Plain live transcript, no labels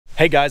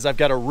Hey guys, I've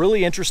got a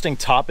really interesting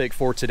topic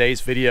for today's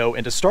video,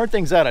 and to start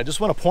things out, I just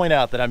want to point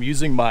out that I'm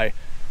using my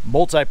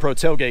multi-pro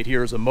tailgate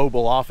here as a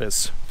mobile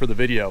office for the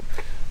video.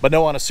 But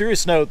no, on a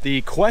serious note,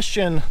 the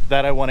question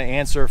that I want to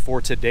answer for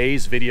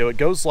today's video, it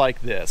goes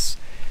like this.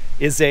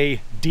 Is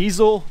a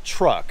diesel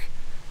truck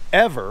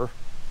ever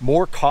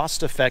more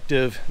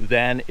cost-effective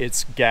than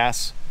its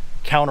gas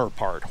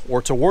counterpart?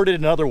 Or to word it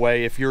another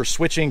way, if you're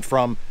switching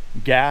from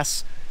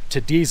gas to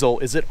diesel,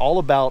 is it all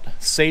about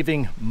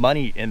saving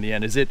money in the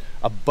end? Is it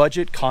a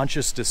budget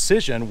conscious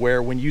decision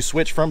where when you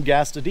switch from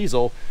gas to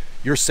diesel,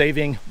 you're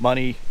saving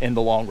money in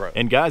the long run?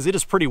 And guys, it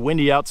is pretty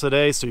windy out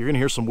today, so you're gonna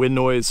hear some wind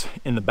noise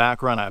in the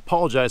background. I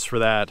apologize for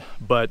that.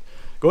 But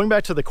going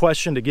back to the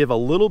question, to give a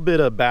little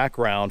bit of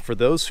background for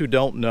those who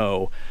don't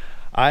know,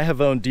 I have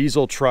owned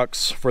diesel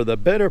trucks for the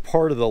better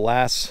part of the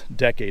last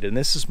decade, and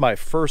this is my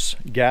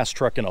first gas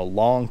truck in a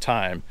long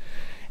time.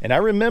 And I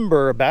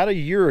remember about a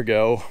year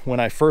ago when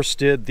I first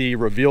did the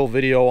reveal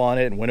video on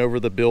it and went over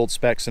the build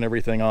specs and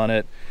everything on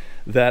it,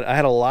 that I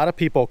had a lot of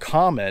people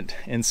comment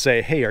and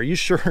say, hey, are you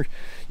sure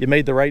you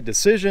made the right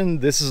decision?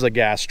 This is a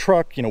gas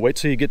truck, wait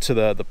till you get to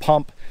the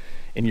pump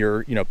and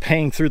you're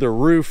paying through the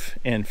roof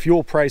in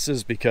fuel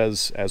prices,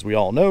 because as we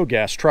all know,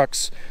 gas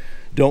trucks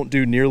don't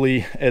do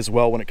nearly as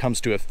well when it comes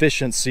to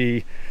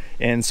efficiency.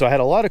 And so I had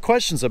a lot of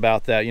questions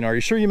about that. Are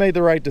you sure you made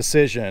the right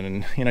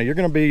decision? And you're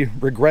going to be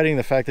regretting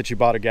the fact that you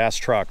bought a gas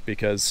truck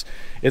because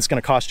it's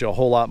going to cost you a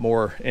whole lot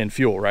more in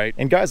fuel, right?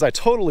 And guys, I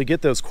totally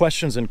get those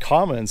questions and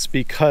comments,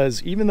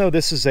 because even though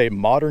this is a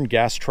modern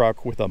gas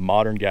truck with a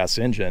modern gas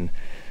engine,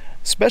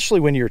 especially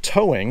when you're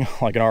towing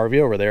like an RV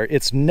over there,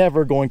 it's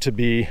never going to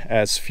be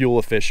as fuel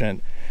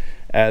efficient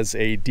as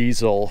a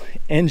diesel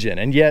engine.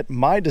 And yet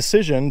my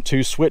decision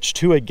to switch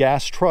to a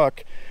gas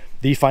truck,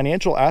 the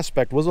financial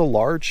aspect was a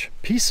large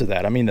piece of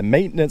that. I mean, the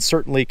maintenance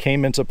certainly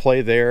came into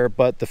play there,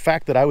 but the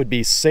fact that I would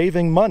be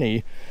saving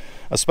money,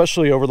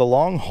 especially over the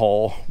long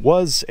haul,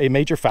 was a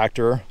major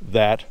factor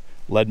that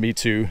led me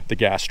to the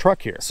gas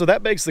truck here. So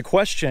that begs the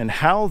question,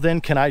 how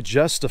then can I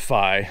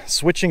justify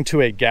switching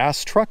to a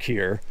gas truck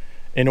here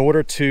in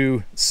order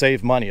to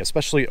save money,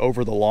 especially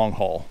over the long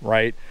haul,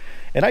 right?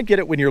 And I get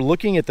it when you're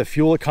looking at the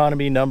fuel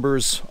economy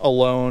numbers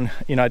alone.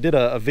 I did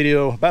a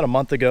video about a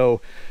month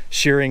ago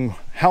sharing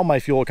how my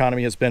fuel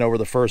economy has been over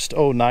the first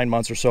 9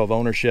 months or so of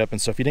ownership.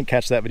 And so if you didn't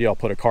catch that video, I'll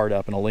put a card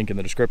up and a link in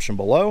the description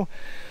below.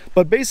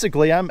 But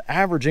basically, I'm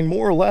averaging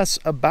more or less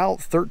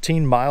about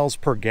 13 miles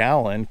per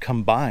gallon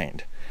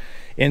combined.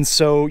 And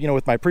so,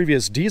 with my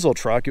previous diesel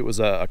truck, it was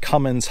a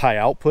Cummins high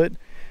output.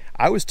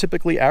 I was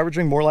typically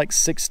averaging more like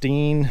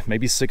 16,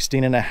 maybe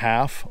 16 and a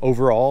half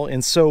overall.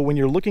 And so when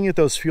you're looking at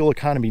those fuel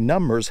economy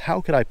numbers,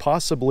 how could I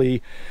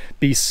possibly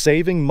be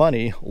saving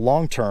money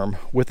long-term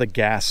with a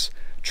gas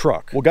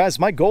truck? Well guys,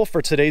 my goal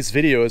for today's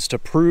video is to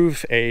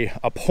prove a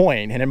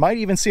point, and it might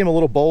even seem a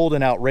little bold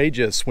and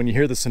outrageous when you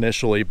hear this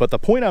initially, but the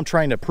point I'm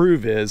trying to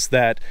prove is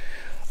that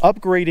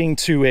upgrading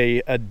to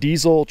a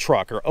diesel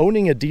truck, or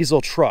owning a diesel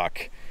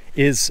truck,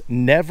 is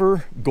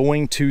never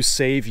going to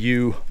save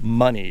you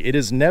money. It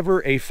is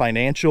never a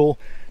financial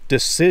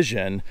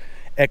decision,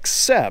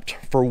 except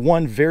for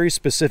one very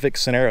specific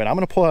scenario. And I'm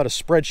going to pull out a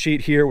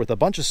spreadsheet here with a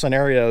bunch of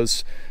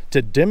scenarios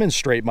to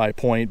demonstrate my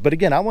point. But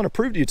again, I want to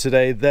prove to you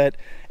today that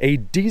a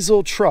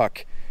diesel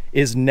truck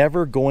is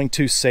never going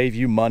to save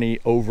you money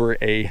over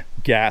a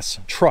gas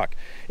truck.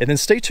 And then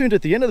stay tuned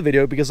at the end of the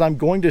video, because I'm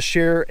going to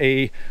share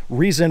a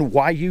reason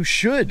why you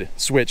should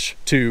switch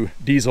to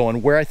diesel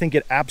and where I think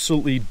it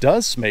absolutely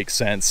does make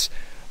sense,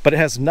 but it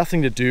has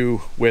nothing to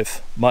do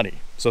with money.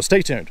 So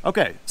stay tuned.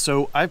 Okay,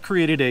 so I've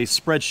created a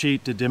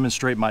spreadsheet to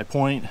demonstrate my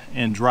point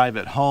and drive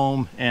it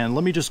home. And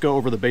let me just go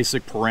over the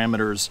basic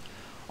parameters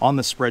on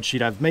the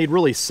spreadsheet. I've made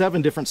really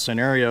 7 different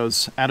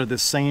scenarios out of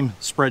this same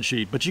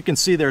spreadsheet, but you can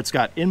see there it's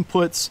got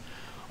inputs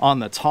on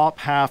the top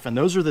half, and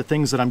those are the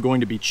things that I'm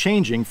going to be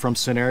changing from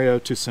scenario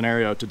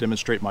to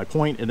demonstrate my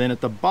point. And then at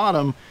the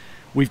bottom,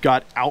 we've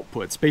got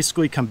outputs,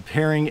 basically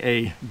comparing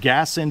a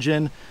gas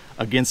engine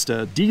against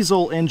a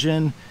diesel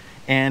engine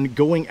and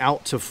going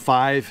out to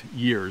 5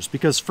 years,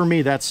 because for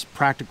me, that's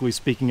practically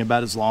speaking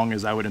about as long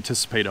as I would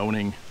anticipate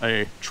owning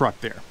a truck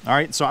there. All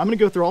right, so I'm gonna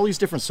go through all these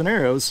different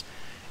scenarios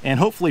and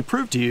hopefully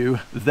prove to you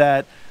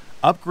that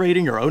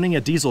upgrading or owning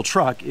a diesel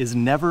truck is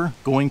never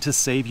going to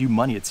save you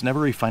money. It's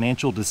never a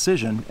financial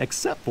decision,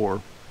 except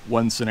for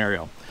one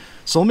scenario.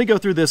 So let me go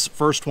through this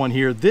first one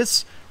here.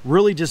 This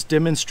really just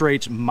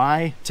demonstrates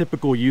my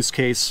typical use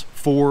case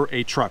for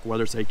a truck,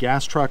 whether it's a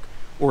gas truck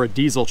or a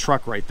diesel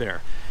truck right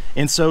there.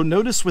 And so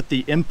notice with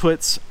the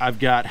inputs, I've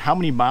got how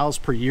many miles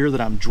per year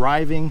that I'm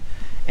driving,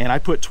 and I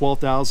put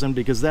 12,000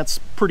 because that's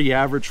pretty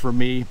average for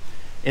me.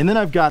 And then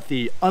I've got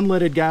the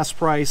unleaded gas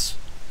price,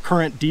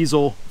 current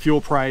diesel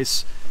fuel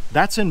price.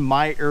 That's in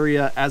my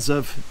area as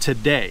of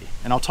today.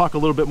 And I'll talk a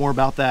little bit more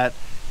about that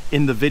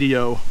in the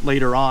video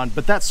later on,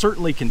 but that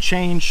certainly can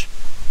change.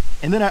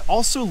 And then I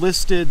also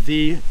listed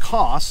the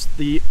cost,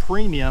 the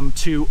premium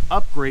to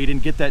upgrade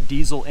and get that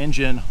diesel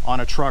engine on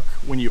a truck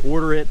when you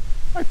order it.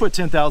 I put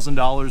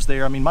 $10,000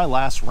 there. I mean, my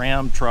last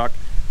Ram truck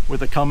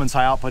with a Cummins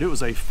high output, it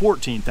was a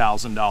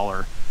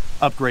 $14,000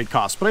 upgrade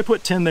cost, but I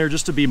put 10 there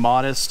just to be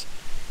modest.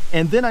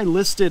 And then I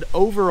listed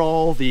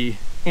overall the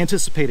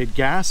anticipated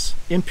gas,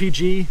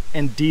 MPG,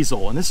 and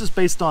diesel. And this is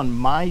based on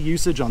my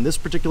usage on this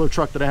particular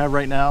truck that I have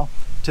right now.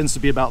 It tends to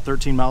be about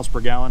 13 miles per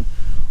gallon.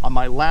 On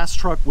my last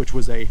truck, which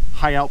was a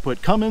high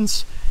output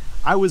Cummins,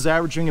 I was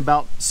averaging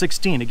about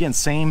 16. Again,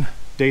 same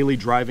daily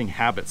driving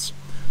habits.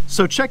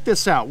 So check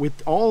this out.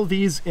 With all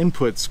these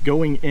inputs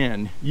going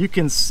in, you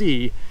can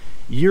see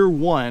year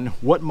one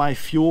what my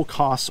fuel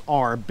costs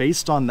are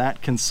based on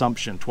that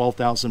consumption,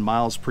 12,000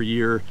 miles per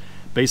year,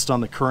 based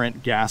on the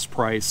current gas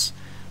price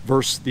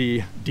versus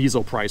the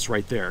diesel price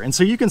right there. And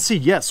so you can see,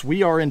 yes,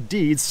 we are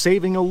indeed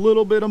saving a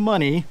little bit of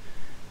money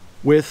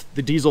with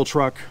the diesel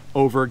truck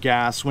over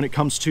gas when it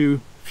comes to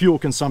fuel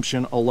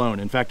consumption alone.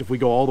 In fact, if we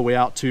go all the way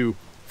out to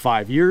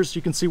 5 years,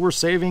 you can see we're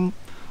saving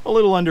a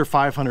little under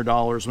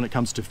 $500 when it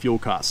comes to fuel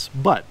costs.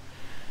 But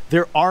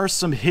there are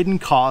some hidden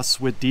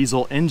costs with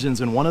diesel engines,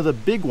 and one of the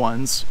big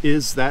ones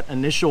is that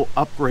initial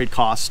upgrade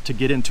cost to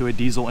get into a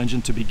diesel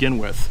engine to begin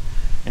with.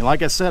 And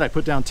like I said, I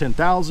put down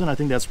 10,000. I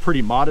think that's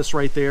pretty modest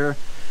right there.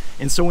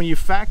 And so when you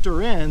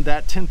factor in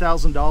that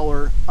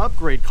 $10,000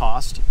 upgrade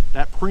cost,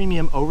 that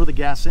premium over the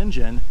gas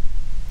engine,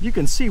 you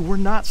can see we're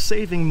not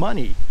saving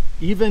money.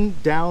 Even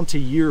down to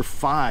year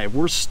 5,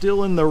 we're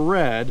still in the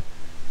red,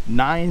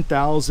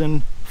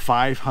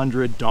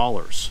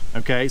 $9,500.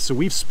 Okay, so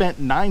we've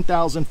spent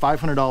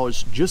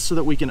 $9,500 just so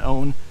that we can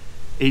own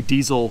a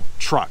diesel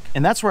truck.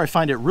 And that's where I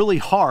find it really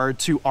hard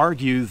to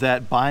argue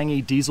that buying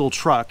a diesel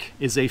truck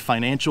is a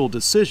financial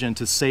decision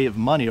to save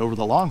money over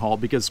the long haul,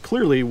 because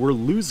clearly we're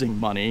losing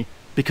money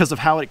because of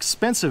how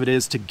expensive it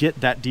is to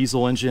get that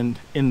diesel engine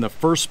in the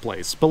first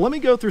place. But let me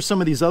go through some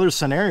of these other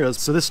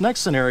scenarios. So this next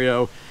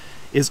scenario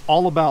is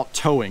all about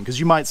towing, because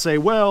you might say,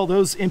 well,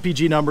 those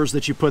MPG numbers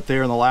that you put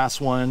there in the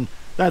last one,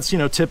 that's, you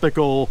know,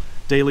 typical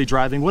daily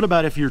driving. What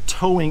about if you're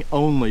towing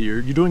only?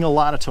 You're doing a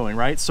lot of towing,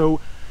 right?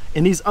 So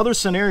in these other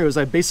scenarios,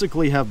 I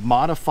basically have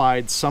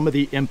modified some of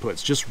the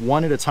inputs, just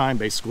one at a time,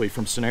 basically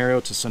from scenario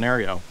to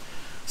scenario.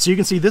 So you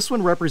can see this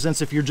one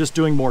represents if you're just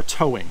doing more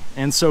towing.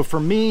 And so for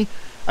me,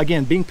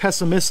 again, being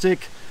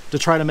pessimistic to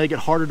try to make it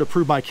harder to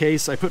prove my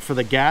case, I put for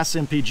the gas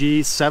MPG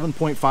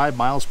 7.5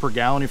 miles per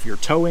gallon if you're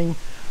towing,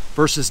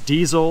 versus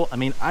diesel. I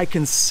mean, I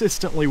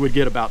consistently would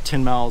get about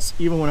 10 miles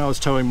even when I was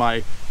towing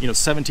my,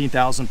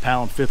 17,000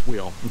 pound fifth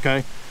wheel.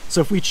 Okay,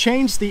 so if we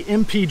change the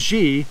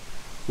MPG,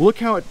 look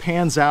how it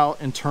pans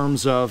out in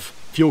terms of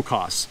fuel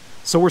costs.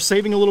 So we're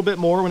saving a little bit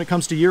more when it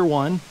comes to year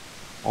 1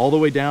 all the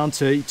way down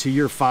to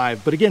year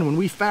 5. But again, when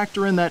we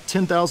factor in that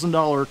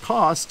 $10,000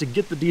 cost to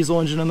get the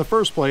diesel engine in the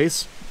first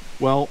place,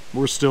 well,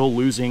 we're still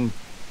losing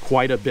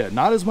quite a bit.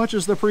 Not as much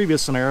as the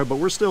previous scenario, but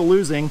we're still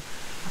losing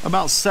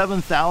about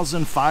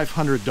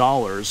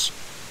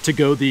 $7,500 to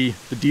go the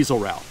diesel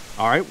route.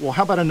 All right, well,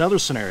 how about another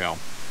scenario?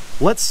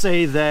 Let's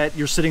say that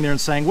you're sitting there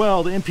and saying,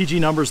 well, the MPG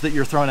numbers that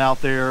you're throwing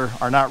out there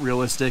are not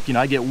realistic.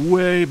 I get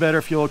way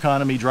better fuel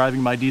economy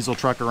driving my diesel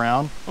truck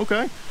around.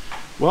 Okay,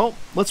 well,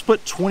 let's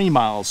put 20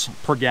 miles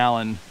per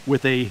gallon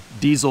with a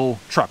diesel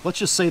truck. Let's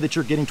just say that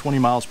you're getting 20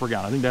 miles per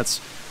gallon. I think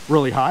that's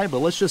really high, but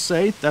let's just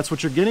say that's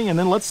what you're getting. And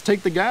then let's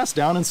take the gas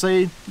down and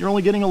say you're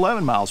only getting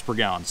 11 miles per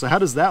gallon. So how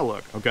does that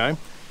look? Okay.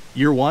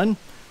 Year 1,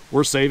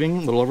 we're saving a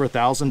little over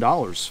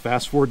 $1,000.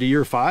 Fast forward to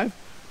year 5,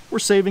 we're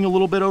saving a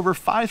little bit over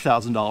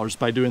 $5,000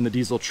 by doing the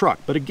diesel truck.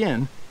 But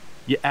again,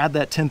 you add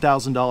that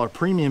 $10,000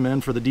 premium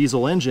in for the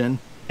diesel engine,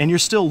 and you're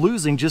still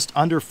losing just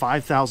under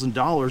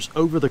 $5,000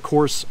 over the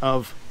course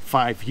of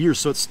 5 years.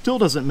 So it still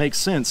doesn't make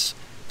sense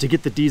to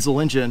get the diesel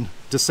engine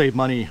to save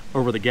money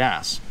over the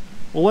gas.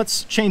 Well,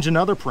 let's change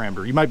another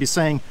parameter. You might be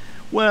saying,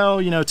 well,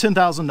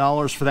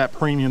 $10,000 for that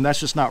premium, that's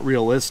just not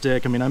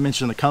realistic. I mean, I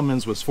mentioned the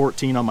Cummins was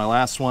 14 on my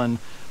last one,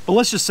 but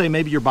let's just say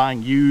maybe you're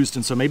buying used,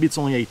 and so maybe it's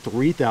only a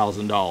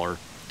 $3,000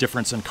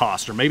 difference in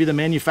cost, or maybe the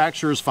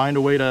manufacturers find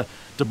a way to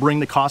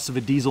bring the cost of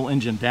a diesel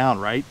engine down,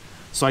 right?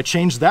 So I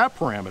changed that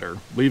parameter,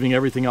 leaving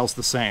everything else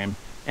the same,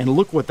 and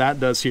look what that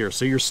does here.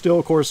 So you're still,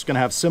 of course, gonna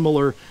have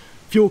similar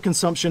fuel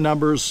consumption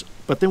numbers,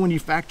 but then when you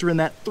factor in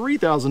that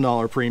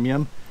 $3,000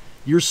 premium,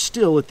 you're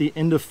still at the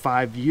end of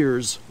 5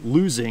 years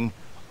losing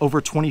over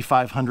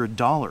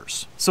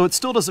 $2,500. So it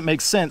still doesn't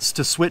make sense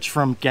to switch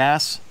from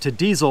gas to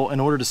diesel in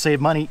order to save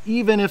money,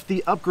 even if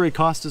the upgrade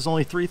cost is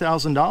only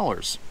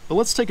 $3,000. But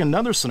let's take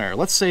another scenario.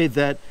 Let's say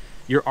that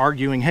you're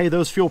arguing, hey,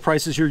 those fuel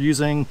prices you're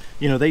using,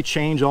 they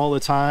change all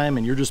the time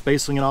and you're just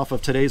basing it off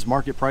of today's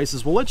market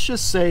prices. Well, let's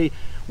just say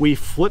we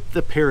flip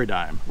the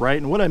paradigm, right?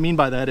 And what I mean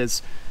by that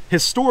is,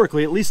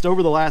 historically, at least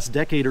over the last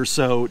decade or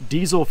so,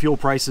 diesel fuel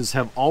prices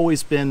have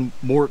always been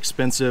more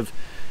expensive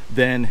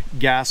than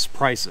gas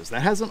prices.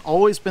 That hasn't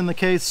always been the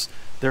case.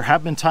 There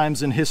have been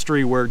times in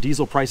history where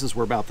diesel prices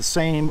were about the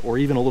same or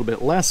even a little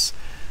bit less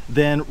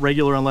than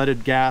regular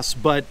unleaded gas,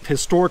 but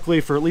historically,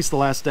 for at least the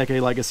last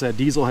decade, like I said,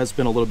 diesel has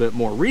been a little bit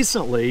more.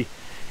 Recently,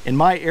 in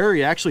my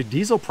area, actually,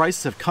 diesel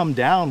prices have come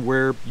down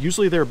where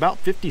usually they're about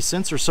 50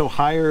 cents or so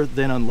higher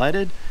than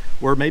unleaded,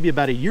 where maybe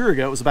about a year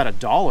ago it was about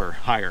 $1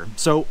 higher.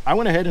 So I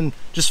went ahead and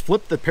just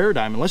flipped the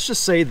paradigm, and let's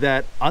just say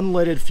that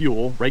unleaded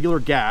fuel, regular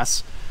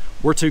gas,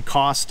 were to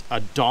cost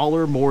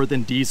 $1 more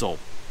than diesel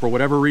for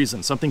whatever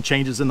reason, something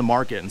changes in the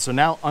market. And so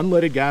now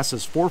unleaded gas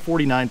is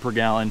 $4.49 per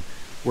gallon,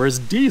 whereas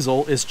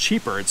diesel is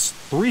cheaper. It's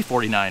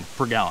 $3.49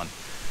 per gallon.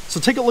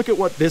 So take a look at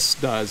what this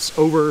does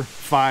over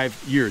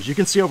 5 years. You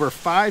can see over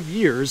 5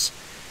 years,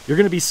 you're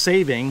gonna be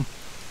saving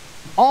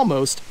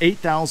almost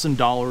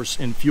 $8,000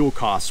 in fuel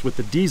costs with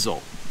the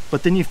diesel.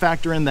 But then you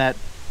factor in that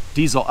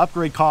diesel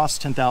upgrade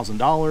cost,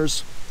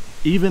 $10,000.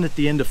 Even at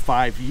the end of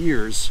 5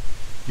 years,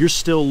 you're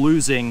still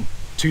losing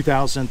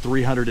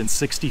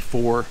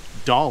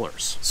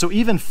 $2,364. So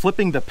even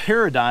flipping the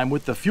paradigm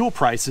with the fuel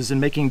prices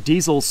and making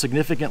diesel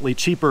significantly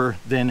cheaper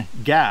than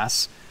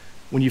gas,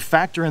 when you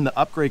factor in the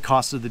upgrade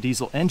cost of the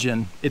diesel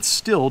engine, it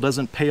still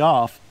doesn't pay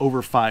off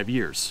over 5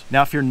 years.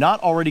 Now, if you're not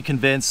already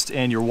convinced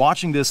and you're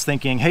watching this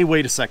thinking, hey,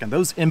 wait a second,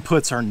 those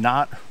inputs are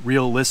not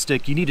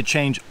realistic, you need to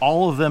change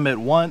all of them at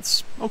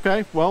once.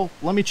 Okay, well,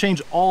 let me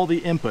change all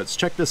the inputs.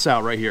 Check this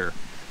out right here.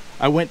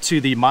 I went to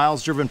the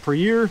miles driven per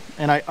year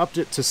and I upped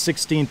it to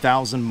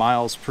 16,000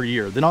 miles per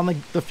year. Then on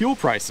the fuel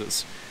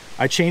prices,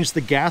 I changed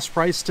the gas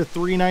price to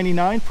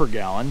 $3.99 per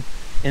gallon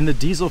and the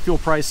diesel fuel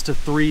price to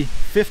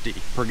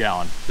 $3.50 per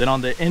gallon. Then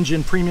on the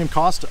engine premium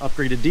cost to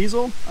upgrade to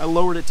diesel, I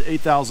lowered it to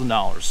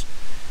 $8,000.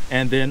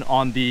 And then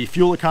on the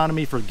fuel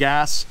economy for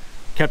gas,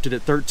 kept it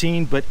at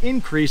 13, but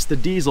increased the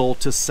diesel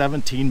to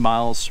 17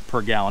 miles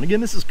per gallon. Again,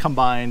 this is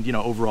combined,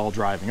 overall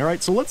driving. All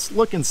right, so let's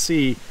look and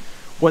see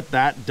what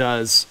that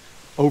does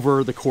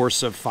over the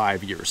course of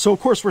 5 years. So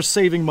of course we're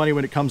saving money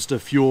when it comes to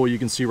fuel, you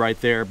can see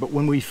right there, but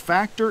when we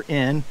factor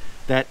in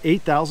that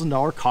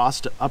 $8,000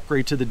 cost to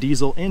upgrade to the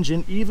diesel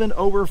engine, even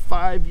over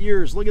 5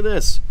 years, look at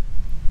this,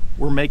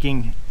 we're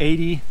making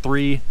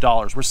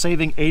 $83. We're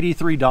saving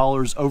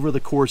 $83 over the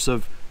course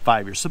of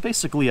 5 years. So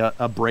basically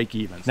a break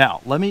even.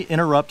 Now, let me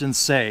interrupt and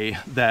say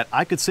that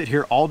I could sit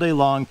here all day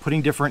long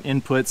putting different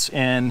inputs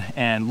in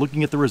and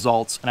looking at the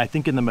results, and I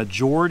think in the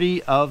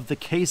majority of the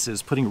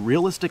cases, putting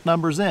realistic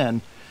numbers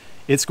in,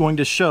 it's going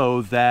to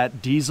show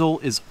that diesel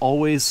is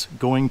always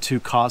going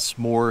to cost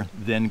more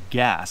than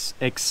gas,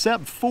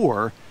 except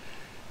for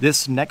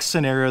this next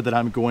scenario that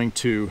I'm going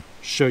to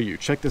show you.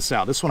 Check this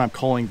out. This one I'm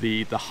calling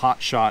the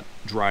hotshot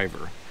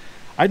driver.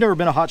 I've never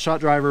been a hotshot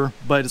driver,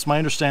 but it's my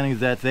understanding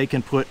that they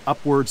can put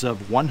upwards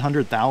of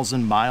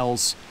 100,000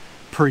 miles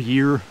per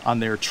year on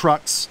their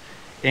trucks.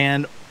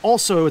 And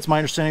also, it's my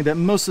understanding that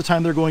most of the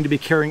time they're going to be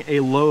carrying a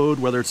load,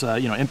 whether it's a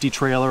empty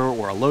trailer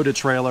or a loaded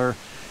trailer.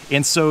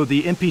 And so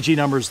the MPG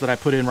numbers that I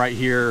put in right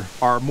here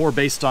are more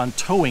based on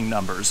towing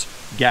numbers,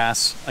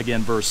 gas,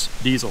 again, versus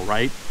diesel,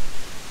 right?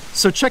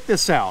 So check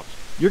this out.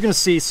 You're gonna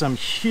see some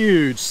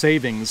huge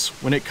savings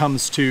when it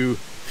comes to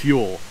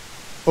fuel.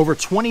 Over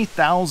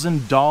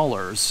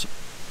 $20,000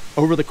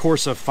 over the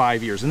course of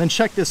 5 years. And then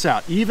check this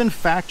out, even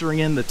factoring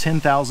in the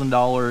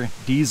 $10,000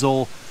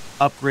 diesel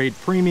upgrade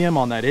premium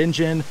on that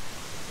engine,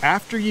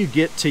 after you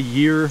get to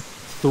year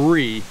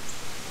 3,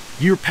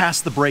 you're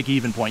past the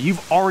break-even point.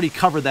 You've already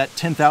covered that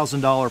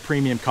 $10,000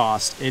 premium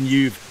cost and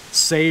you've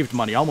saved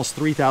money, almost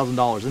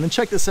 $3,000. And then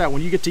check this out,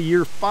 when you get to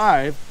year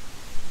 5,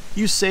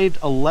 you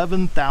saved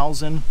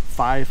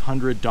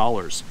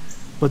 $11,500.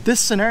 But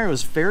this scenario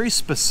is very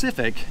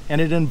specific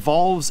and it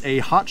involves a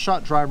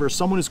hotshot driver,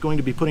 someone who's going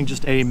to be putting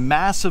just a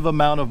massive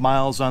amount of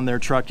miles on their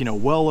truck,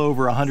 well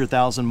over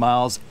 100,000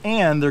 miles,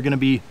 and they're gonna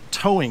be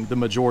towing the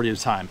majority of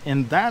the time.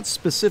 In that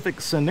specific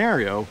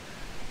scenario,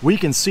 we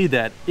can see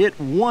that it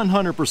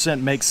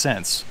 100% makes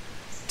sense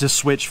to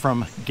switch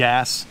from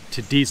gas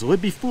to diesel.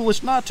 It'd be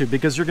foolish not to,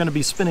 because you're gonna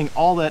be spending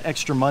all that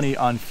extra money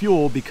on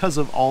fuel because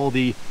of all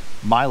the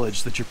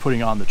mileage that you're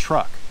putting on the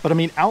truck. But I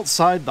mean,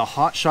 outside the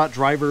hotshot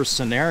driver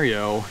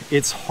scenario,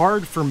 it's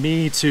hard for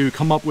me to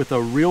come up with a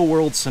real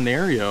world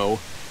scenario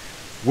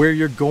where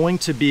you're going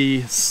to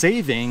be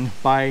saving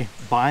by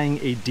buying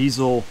a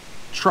diesel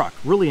truck.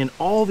 Really, in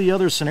all the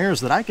other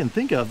scenarios that I can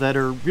think of that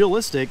are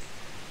realistic,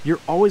 you're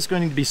always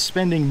going to be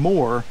spending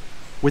more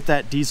with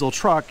that diesel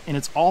truck, and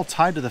it's all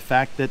tied to the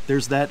fact that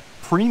there's that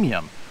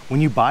premium. When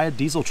you buy a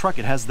diesel truck,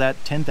 it has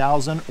that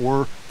 $10,000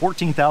 or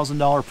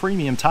 $14,000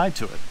 premium tied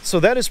to it.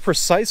 So that is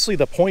precisely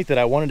the point that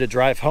I wanted to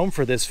drive home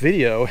for this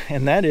video,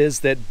 and that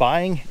is that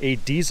buying a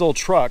diesel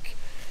truck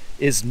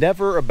is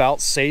never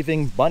about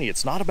saving money.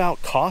 It's not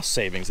about cost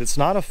savings. It's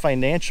not a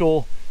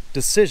financial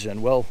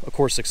decision. Well, of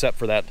course, except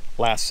for that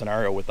last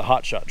scenario with the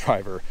hotshot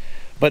driver.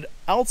 But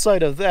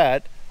outside of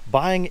that,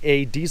 buying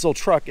a diesel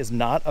truck is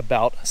not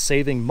about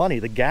saving money.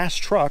 The gas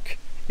truck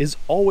is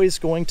always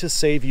going to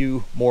save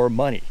you more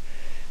money.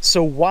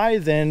 So why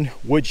then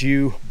would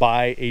you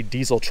buy a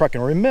diesel truck?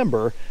 And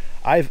remember,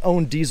 I've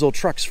owned diesel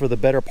trucks for the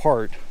better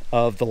part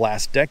of the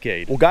last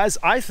decade. Well guys,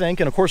 I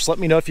think, and of course let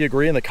me know if you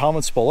agree in the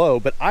comments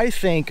below, but I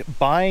think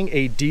buying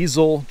a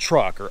diesel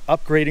truck or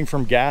upgrading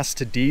from gas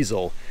to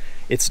diesel,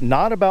 it's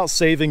not about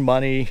saving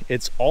money,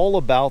 it's all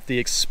about the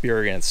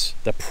experience,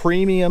 the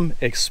premium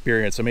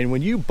experience. I mean,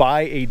 when you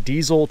buy a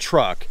diesel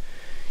truck,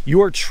 you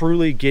are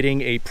truly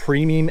getting a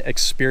premium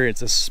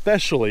experience,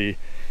 especially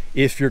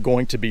if you're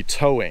going to be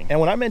towing. And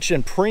when I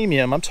mention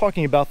premium, I'm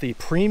talking about the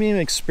premium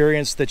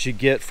experience that you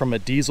get from a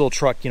diesel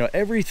truck. You know,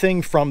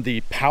 everything from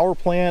the power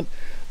plant,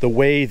 the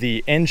way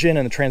the engine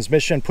and the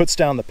transmission puts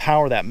down the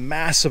power, that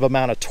massive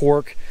amount of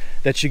torque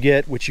that you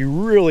get, which you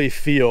really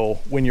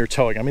feel when you're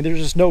towing. I mean, there's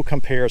just no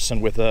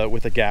comparison with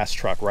a gas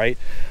truck, right?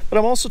 But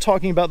I'm also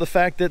talking about the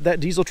fact that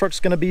that diesel truck's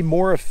going to be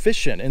more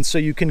efficient, and so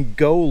you can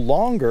go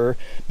longer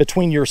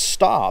between your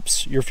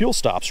stops, your fuel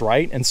stops,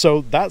 right? And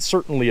so that's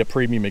certainly a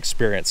premium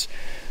experience.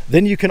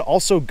 Then you can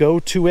also go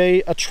to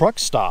a truck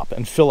stop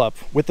and fill up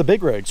with the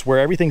big rigs where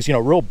everything's, you know,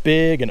 real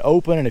big and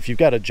open, and if you've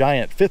got a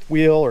giant fifth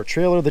wheel or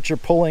trailer that you're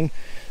pulling,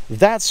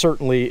 that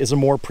certainly is a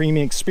more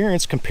premium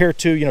experience compared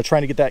to, you know,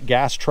 trying to get that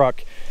gas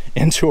truck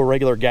into a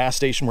regular gas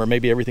station where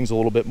maybe everything's a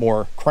little bit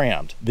more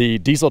crammed. The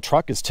diesel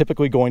truck is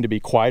typically going to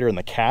be quieter in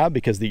the cab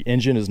because the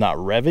engine is not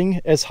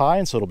revving as high,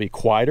 and so it'll be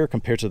quieter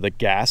compared to the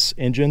gas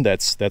engine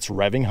that's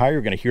revving higher.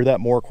 You're going to hear that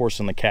more, of course,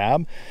 in the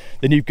cab.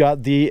 Then you've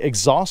got the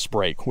exhaust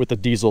brake with the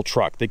diesel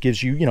truck that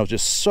gives you, you know,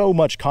 just so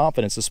much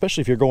confidence,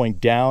 especially if you're going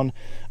down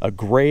a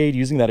grade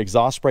using that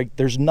exhaust brake.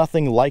 There's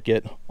nothing like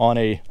it on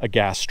a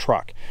gas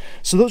truck.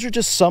 So those are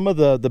just some of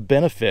the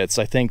benefits,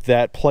 I think,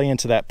 that play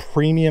into that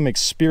premium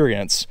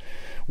experience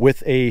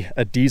with a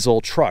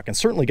diesel truck. And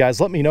certainly, guys,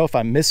 let me know if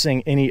I'm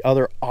missing any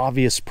other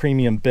obvious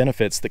premium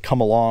benefits that come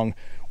along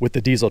with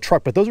the diesel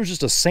truck. But those are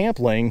just a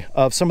sampling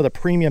of some of the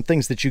premium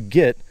things that you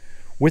get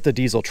with a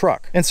diesel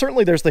truck. And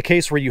certainly there's the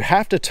case where you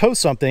have to tow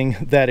something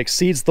that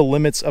exceeds the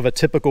limits of a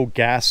typical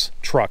gas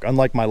truck,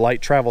 unlike my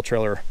light travel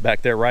trailer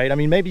back there, right? I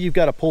mean, maybe you've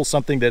got to pull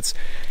something that's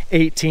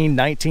 18,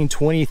 19,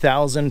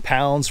 20,000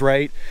 pounds,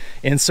 right?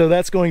 And so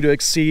that's going to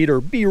exceed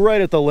or be right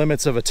at the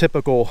limits of a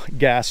typical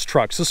gas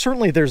truck. So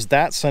certainly there's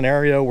that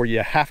scenario where you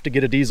have to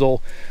get a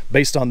diesel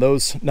based on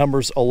those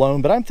numbers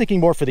alone. But I'm thinking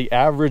more for the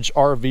average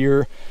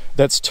RVer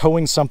that's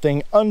towing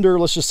something under,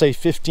 let's just say,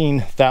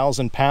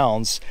 15,000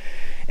 pounds.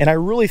 And I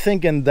really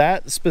think in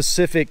that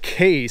specific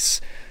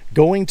case,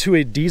 going to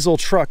a diesel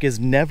truck is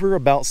never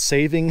about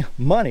saving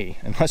money,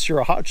 unless you're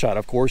a hotshot,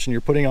 of course, and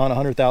you're putting on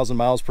 100,000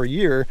 miles per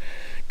year.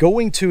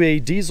 Going to a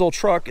diesel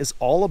truck is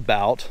all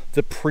about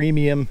the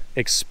premium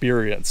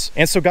experience.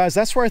 And so, guys,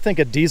 that's where I think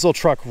a diesel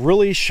truck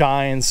really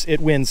shines.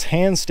 It wins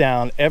hands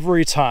down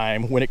every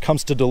time when it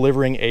comes to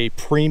delivering a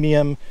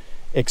premium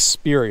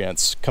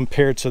experience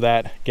compared to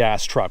that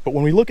gas truck. But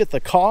when we look at the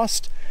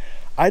cost,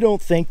 I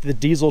don't think the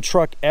diesel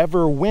truck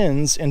ever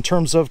wins in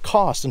terms of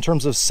cost, in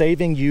terms of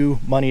saving you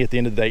money at the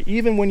end of the day,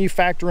 even when you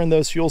factor in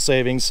those fuel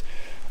savings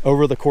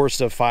over the course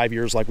of 5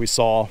 years like we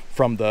saw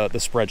from the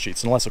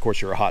spreadsheets, unless of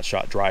course you're a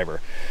hotshot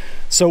driver.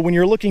 So when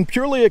you're looking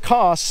purely at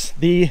costs,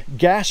 the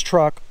gas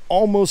truck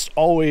almost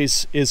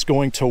always is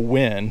going to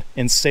win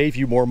and save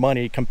you more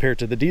money compared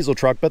to the diesel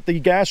truck, but the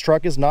gas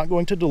truck is not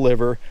going to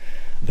deliver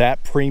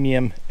that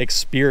premium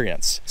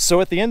experience.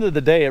 So at the end of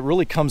the day, it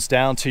really comes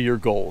down to your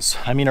goals.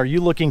 I mean, are you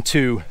looking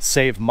to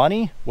save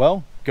money?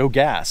 Well, go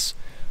gas.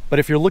 But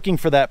if you're looking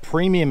for that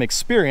premium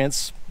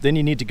experience, then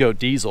you need to go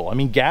diesel. I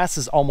mean, gas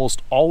is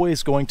almost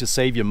always going to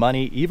save you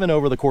money, even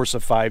over the course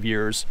of 5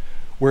 years,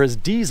 whereas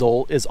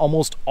diesel is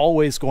almost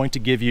always going to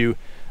give you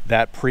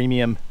that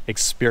premium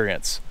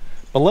experience.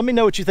 But let me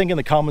know what you think in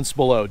the comments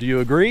below. Do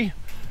you agree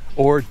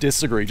or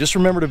disagree? Just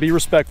remember to be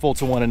respectful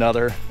to one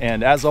another.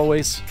 And as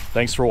always,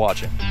 thanks for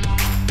watching.